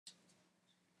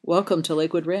Welcome to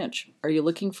Lakewood Ranch. Are you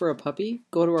looking for a puppy?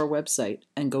 Go to our website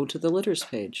and go to the litters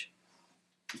page.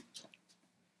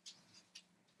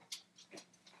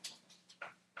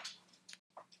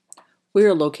 We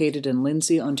are located in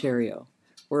LINDSAY, Ontario.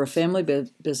 We're a family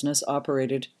business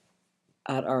operated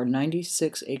at our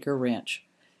 96-acre ranch.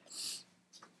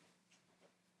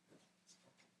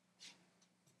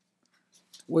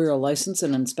 We're a licensed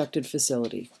and inspected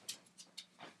facility.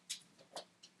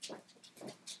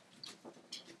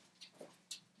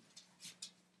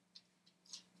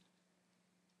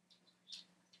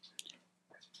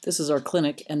 This is our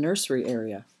clinic and nursery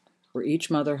area, where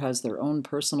each mother has their own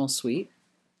personal suite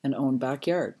and own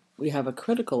backyard. We have a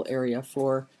critical area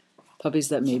for puppies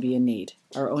that may be in need,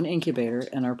 our own incubator,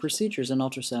 and our procedures and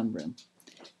ultrasound room.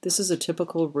 This is a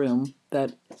typical room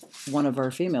that one of our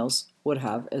females would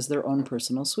have as their own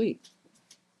personal suite.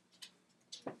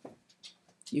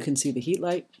 You can see the heat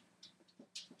light.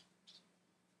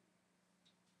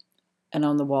 And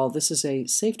on the wall, this is a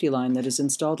safety line that is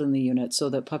installed in the unit so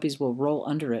that puppies will roll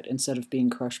under it instead of being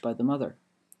crushed by the mother.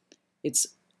 It's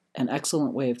an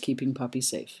excellent way of keeping puppies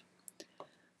safe.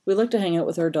 We like to hang out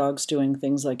with our dogs doing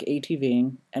things like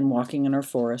ATVing and walking in our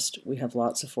forest. We have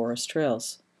lots of forest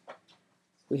trails.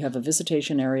 We have a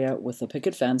visitation area with a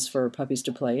picket fence for puppies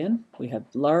to play in. We have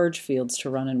large fields to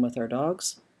run in with our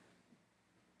dogs.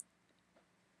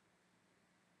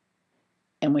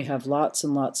 And we have lots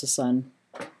and lots of sun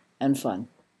and fun.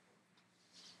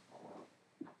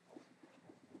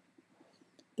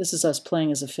 This is us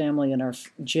playing as a family in our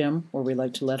gym, where we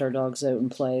like to let our dogs out and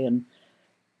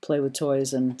play with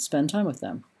toys and spend time with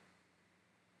them.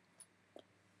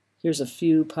 Here's a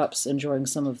few pups enjoying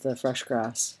some of the fresh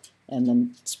grass and the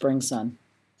spring sun.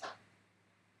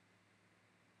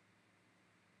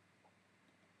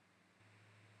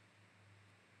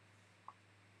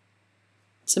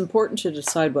 It's important to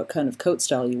decide what kind of coat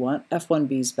style you want.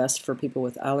 F1B is best for people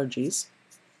with allergies,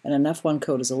 and an F1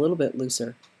 coat is a little bit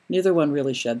looser. Neither one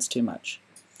really sheds too much.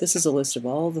 This is a list of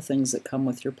all the things that come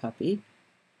with your puppy.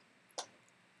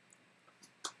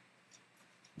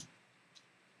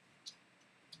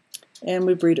 And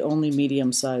we breed only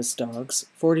medium-sized dogs,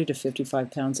 40 to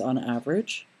 55 pounds on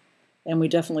average. And we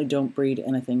definitely don't breed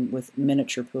anything with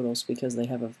miniature poodles because they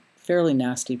have a fairly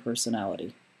nasty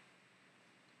personality.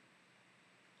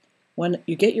 When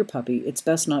you get your puppy, it's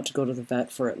best not to go to the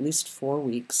vet for at least 4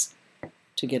 weeks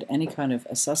to get any kind of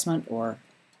assessment or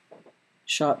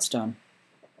shots done.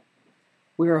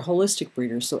 We are a holistic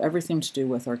breeder, so everything to do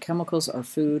with our chemicals, our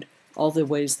food, all the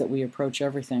ways that we approach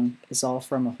everything is all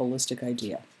from a holistic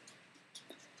idea.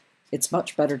 It's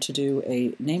much better to do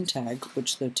a name tag,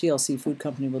 which the TLC food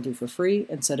company will do for free,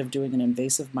 instead of doing an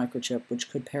invasive microchip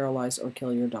which could paralyze or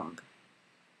kill your dog.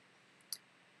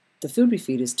 The food we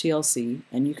feed is TLC,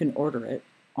 and you can order it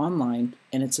online,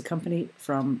 and it's a company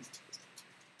from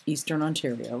Eastern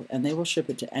Ontario, and they will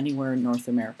ship it to anywhere in North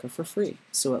America for free,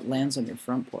 so it lands on your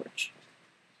front porch.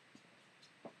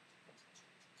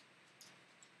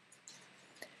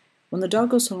 When the dog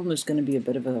goes home, there's going to be a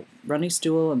bit of a runny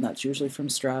stool, and that's usually from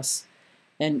stress.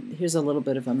 And here's a little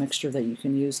bit of a mixture that you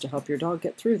can use to help your dog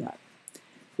get through that.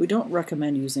 We don't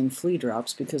recommend using flea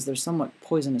drops because they're somewhat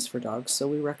poisonous for dogs, so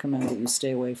we recommend that you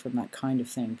stay away from that kind of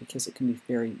thing because it can be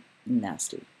very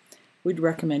nasty. We'd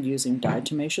recommend using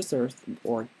diatomaceous earth,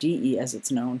 or DE as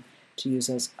it's known, to use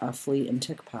as a flea and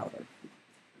tick powder.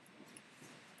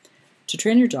 To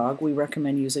train your dog, we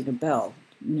recommend using a bell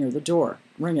near the door.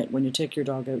 Ring it when you take your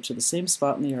dog out to the same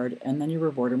spot in the yard, and then you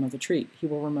reward him with a treat. He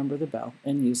will remember the bell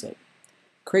and use it.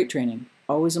 Crate training.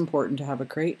 Always important to have a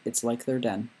crate. It's like their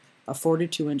den. A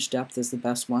 42-inch depth is the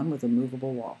best one with a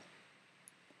movable wall.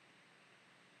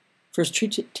 For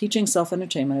teaching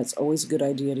self-entertainment, it's always a good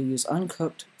idea to use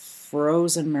uncooked,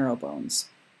 frozen marrow bones.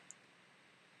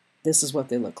 This is what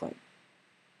they look like.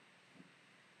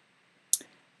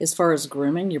 As far as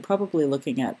grooming, you're probably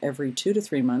looking at every 2 to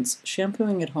 3 months.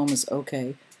 Shampooing at home is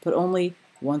okay, but only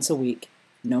once a week,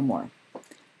 no more.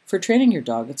 For training your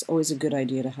dog, it's always a good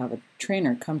idea to have a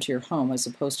trainer come to your home as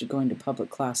opposed to going to public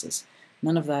classes.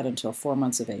 None of that until 4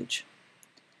 months of age.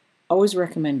 Always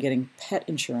recommend getting pet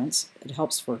insurance. It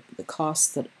helps for the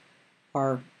costs that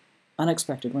are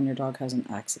unexpected when your dog has an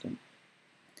accident.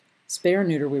 Spay or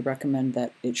neuter, we recommend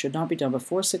that it should not be done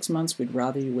before 6 months. We'd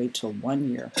rather you wait till 1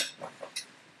 year.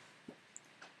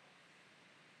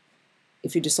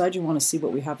 If you decide you want to see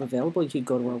what we have available, you could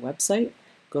go to our website,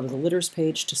 go to the litters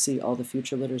page to see all the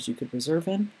future litters you could reserve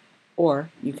in, or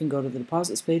you can go to the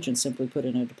deposits page and simply put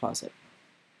in a deposit.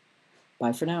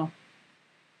 Bye for now.